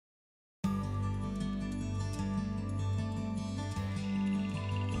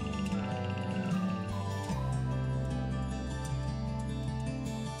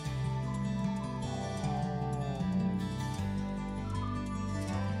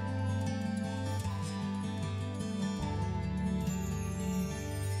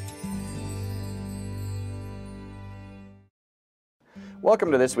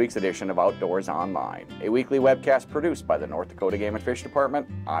Welcome to this week's edition of Outdoors Online, a weekly webcast produced by the North Dakota Game and Fish Department.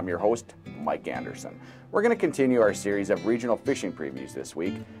 I'm your host, Mike Anderson. We're going to continue our series of regional fishing previews this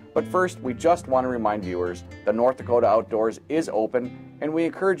week, but first we just want to remind viewers the North Dakota Outdoors is open and we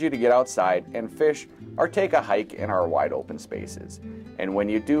encourage you to get outside and fish or take a hike in our wide open spaces. And when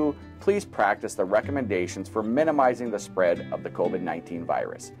you do, please practice the recommendations for minimizing the spread of the COVID-19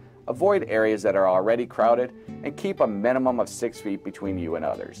 virus. Avoid areas that are already crowded and keep a minimum of 6 feet between you and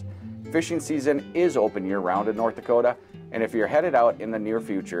others. Fishing season is open year-round in North Dakota, and if you're headed out in the near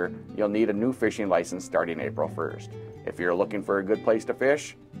future, you'll need a new fishing license starting April 1st. If you're looking for a good place to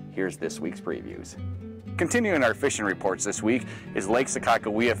fish, here's this week's previews. Continuing our fishing reports this week is Lake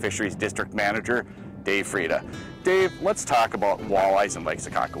Sakakawea Fisheries District Manager, Dave Frieda. Dave, let's talk about walleyes in Lake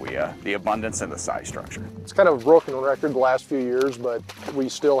Sakakawea, the abundance and the size structure. It's kind of a broken record the last few years, but we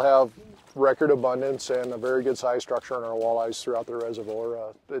still have record abundance and a very good size structure in our walleyes throughout the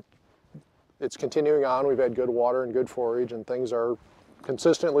reservoir. It's continuing on. We've had good water and good forage, and things are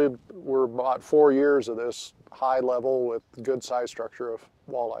consistently, we're about 4 years of this high level with good size structure of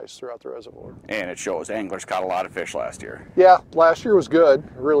walleyes throughout the reservoir. And it shows anglers caught a lot of fish last year. Yeah, last year was good,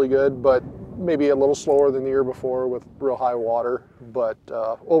 really good, but maybe a little slower than the year before with real high water, but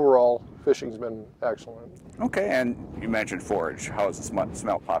overall fishing's been excellent. Okay, and you mentioned forage. How is the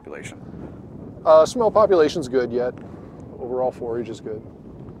smelt population? Smelt population's good yet. Overall forage is good.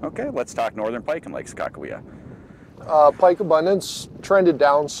 Okay, let's talk northern pike in Lake Sakakawea. Pike abundance trended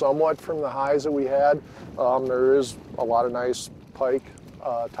down somewhat from the highs that we had. There is a lot of nice pike,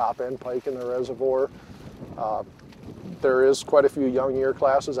 top-end pike in the reservoir. There is quite a few young year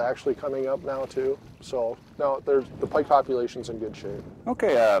classes actually coming up now too. So no, the pike population's in good shape.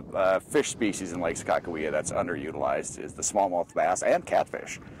 Okay, fish species in Lake Sakakawea that's underutilized is the smallmouth bass and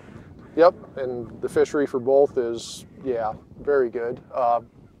catfish. Yep, and the fishery for both is, yeah, very good.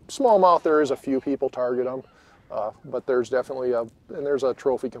 Smallmouth, there is a few people target them, but there's definitely there's a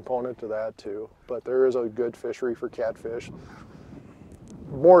trophy component to that too. But there is a good fishery for catfish.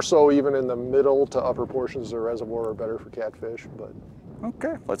 More so even in the middle to upper portions of the reservoir are better for catfish. But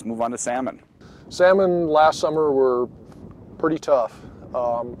okay, let's move on to salmon. Salmon last summer were pretty tough.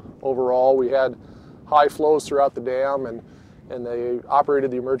 Overall, we had high flows throughout the dam, and they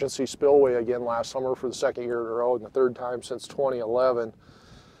operated the emergency spillway again last summer for the second year in a row and the third time since 2011.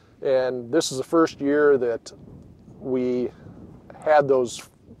 And this is the first year that we had those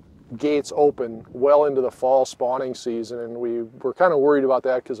gates open well into the fall spawning season, and we were kind of worried about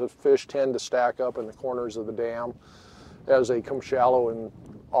that because the fish tend to stack up in the corners of the dam as they come shallow in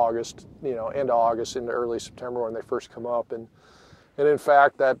August, end of August into early September when they first come up, and in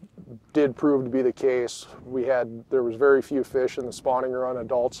fact that did prove to be the case. There was very few fish in the spawning run,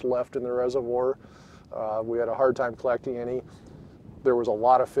 adults left in the reservoir. We had a hard time collecting any. There was a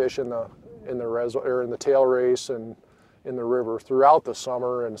lot of fish in the reservoir, in the tail race and in the river throughout the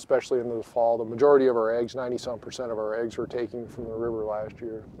summer, and especially into the fall. The majority of our eggs, 90-some% of our eggs, were taken from the river last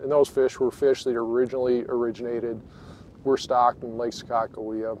year. And those fish were fish that originally were stocked in Lake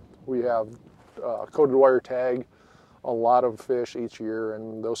Sakakawea. We have coated wire tag a lot of fish each year,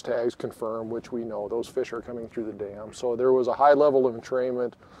 and those tags confirm, which we know, those fish are coming through the dam. So there was a high level of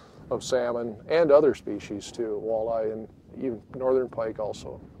entrainment of salmon and other species too, walleye and even northern pike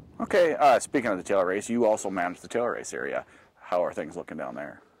also. Okay, speaking of the tail race, you also manage the tail race area. How are things looking down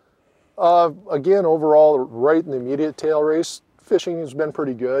there? Again, overall, right in the immediate tail race, fishing has been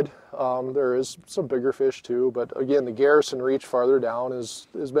pretty good. There is some bigger fish too, but again, the Garrison Reach farther down has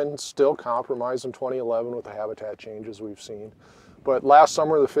been still compromised in 2011 with the habitat changes we've seen. But last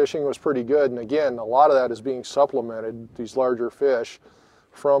summer the fishing was pretty good, and again, a lot of that is being supplemented, these larger fish,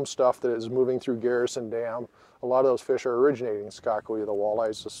 from stuff that is moving through Garrison Dam. A lot of those fish are originating in Sakakawea, the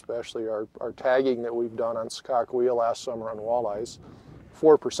walleyes especially. Our tagging that we've done on Sakakawea last summer on walleyes,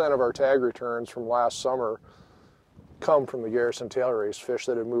 4% of our tag returns from last summer come from the Garrison tail race, fish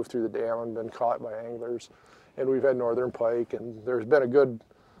that have moved through the dam and been caught by anglers. And we've had northern pike, and there's been a good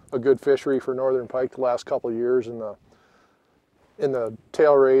fishery for northern pike the last couple of years in the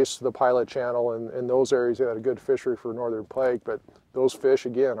tail race, the pilot channel, and those areas had a good fishery for northern pike. But those fish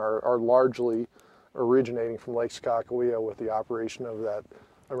again are largely originating from Lake Sakakawea with the operation of that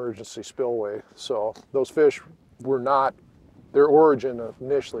emergency spillway. So those fish were not, their origin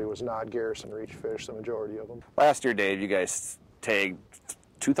initially was not Garrison Reach fish, the majority of them. Last year, Dave, you guys tagged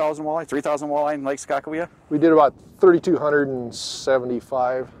 2,000 walleye, 3,000 walleye in Lake Sakakawea? We did about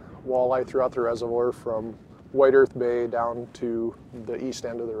 3,275 walleye throughout the reservoir from White Earth Bay down to the east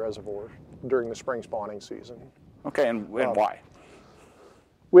end of the reservoir during the spring spawning season. Okay, and why?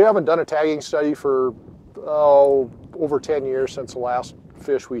 We haven't done a tagging study for over 10 years since the last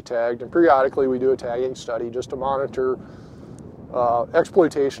fish we tagged, and periodically we do a tagging study just to monitor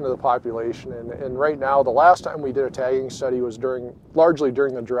exploitation of the population. And right now, the last time we did a tagging study was largely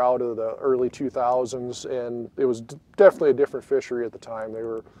during the drought of the early 2000s, and it was definitely a different fishery at the time.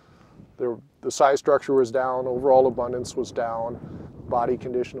 The size structure was down, overall abundance was down, body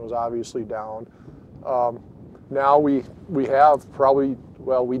condition was obviously down. Now we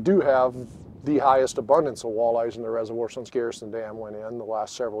do have the highest abundance of walleyes in the reservoir since Garrison Dam went in the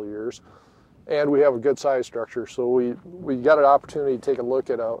last several years. And we have a good size structure, so we got an opportunity to take a look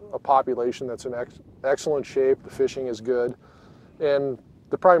at a population that's in excellent shape. The fishing is good, and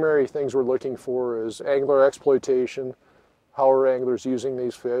the primary things we're looking for is angler exploitation. How are anglers using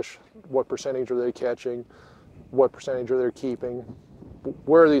these fish? What percentage are they catching? What percentage are they keeping?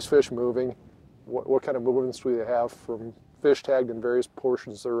 Where are these fish moving? What kind of movements do they have from fish tagged in various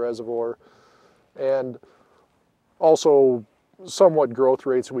portions of the reservoir? And also somewhat growth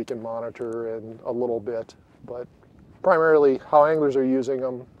rates we can monitor in a little bit, but primarily how anglers are using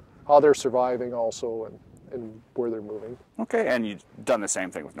them, how they're surviving also, and where they're moving. Okay, and you've done the same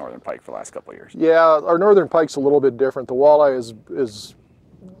thing with northern pike for the last couple of years. Yeah, our northern pike's a little bit different. The walleye is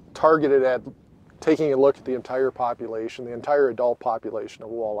targeted at taking a look at the entire population, the entire adult population of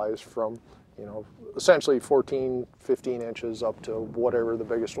walleyes from, essentially 14, 15 inches up to whatever the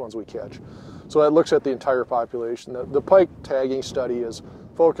biggest ones we catch. So that looks at the entire population. The pike tagging study is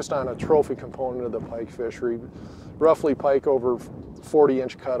focused on a trophy component of the pike fishery. Roughly pike over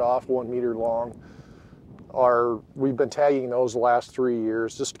 40-inch cutoff, 1 meter long. We've been tagging those the last 3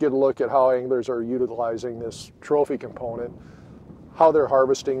 years just to get a look at how anglers are utilizing this trophy component, how they're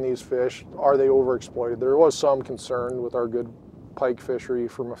harvesting these fish, are they overexploited. There was some concern with our good pike fishery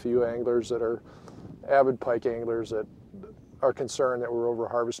from a few anglers that are avid pike anglers that are concerned that we're over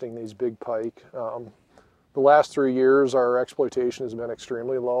harvesting these big pike. The last 3 years our exploitation has been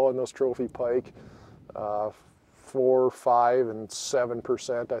extremely low in those trophy pike, 4, 5, and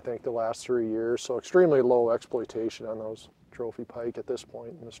 7% I think the last 3 years, so extremely low exploitation on those trophy pike at this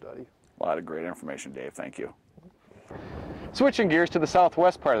point in the study. A lot of great information, Dave. Thank you. Switching gears to the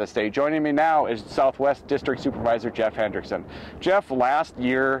southwest part of the state, joining me now is Southwest District Supervisor Jeff Hendrickson. Jeff, last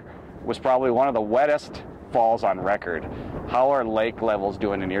year was probably one of the wettest falls on record. How are lake levels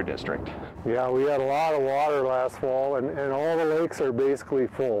doing in your district? Yeah, we had a lot of water last fall, and all the lakes are basically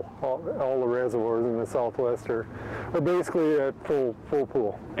full. All the reservoirs in the southwest are basically at full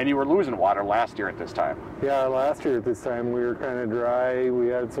pool. And you were losing water last year at this time. Yeah, last year at this time we were kind of dry. We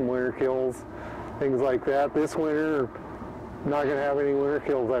had some winter kills, things like that. This winter, not going to have any winter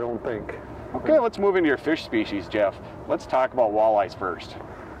kills, I don't think. Okay, let's move into your fish species, Jeff. Let's talk about walleyes first.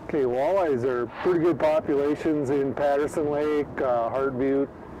 Okay, walleyes are pretty good populations in Patterson Lake, Hart Butte,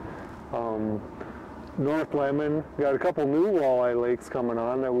 North Lemon. Got a couple new walleye lakes coming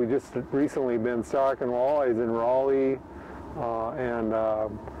on that we just recently been stocking walleyes in Raleigh, and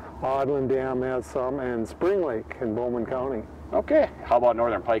Odland Dam has some, and Spring Lake in Bowman County. Okay, how about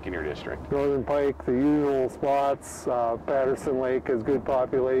northern pike in your district? Northern pike, the usual spots. Patterson Lake has good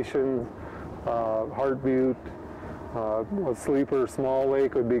populations. Hart Butte. A sleeper small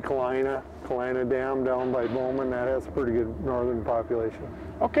lake would be Kalina Dam down by Bowman. That has a pretty good northern population.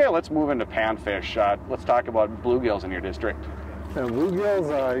 Okay, let's move into panfish. Let's talk about bluegills in your district. And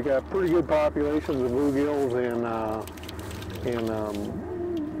bluegills, you got pretty good populations of bluegills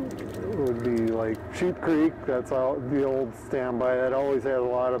it would be like Sheep Creek. That's the old standby. That always has a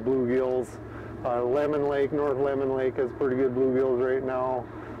lot of bluegills. Lemon Lake, North Lemon Lake has pretty good bluegills right now.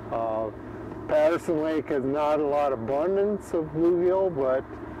 Patterson Lake has not a lot of abundance of bluegill, but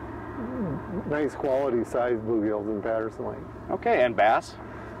nice quality sized bluegills in Patterson Lake. Okay, and bass?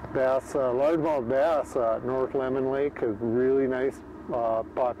 Bass, largemouth bass, North Lemon Lake has really nice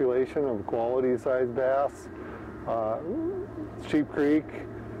population of quality sized bass. Sheep Creek,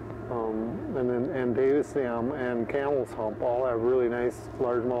 and Davis Dam and Camel's Hump all have really nice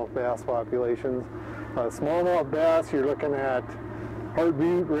largemouth bass populations. Smallmouth bass, you're looking at Hart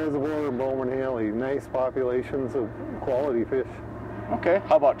Butte Reservoir and Bowman Haley. Nice populations of quality fish. Okay,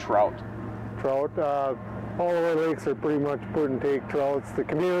 how about trout? Trout, all of our lakes are pretty much put and take trouts. The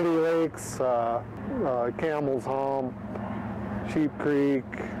community lakes, Camel's Hump, Sheep Creek,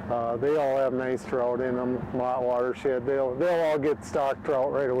 they all have nice trout in them. Mott Watershed, they'll all get stock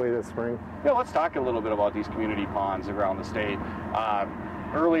trout right away this spring. Yeah, let's talk a little bit about these community ponds around the state.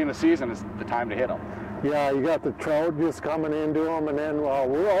 Early in the season is the time to hit them. Yeah, you got the trout just coming into them, and then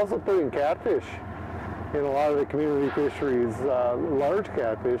we're also putting catfish in a lot of the community fisheries, large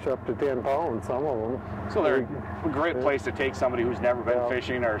catfish up to 10 pounds, some of them. So they're a great place to take somebody who's never been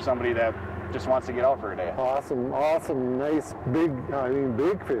fishing or somebody that just wants to get out for a day. Awesome, nice, big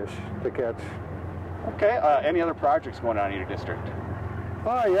fish to catch. Okay, any other projects going on in your district?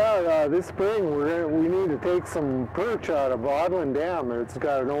 Oh yeah, this spring we need to take some perch out of Bodlin Dam. It's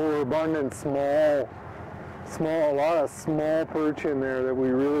got an overabundant a lot of small perch in there that we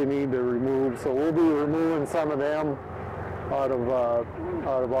really need to remove. So we'll be removing some of them out of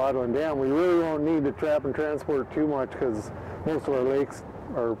Bodlin Dam. We really don't need to trap and transport too much because most of our lakes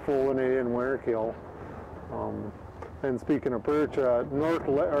are full when they in winter kill. And speaking of perch,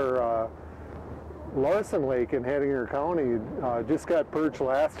 Larson Lake in Hettinger County just got perch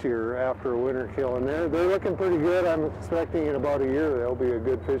last year after a winter kill, and they're looking pretty good. I'm expecting in about a year there'll be a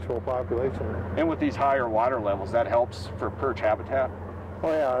good fishable population there. And with these higher water levels, that helps for perch habitat?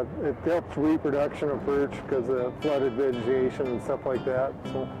 Oh yeah, it helps reproduction of perch because of flooded vegetation and stuff like that.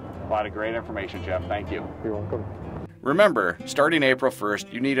 So, a lot of great information, Jeff. Thank you. You're welcome. Remember, starting April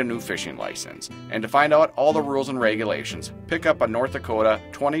 1st, you need a new fishing license. And to find out all the rules and regulations, pick up a North Dakota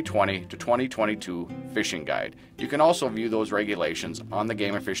 2020 to 2022 fishing guide. You can also view those regulations on the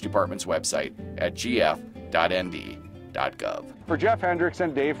Game and Fish Department's website at gf.nd.gov. For Jeff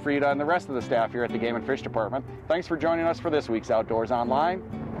Hendrickson, Dave Frieda, and the rest of the staff here at the Game and Fish Department, thanks for joining us for this week's Outdoors Online.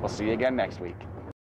 We'll see you again next week.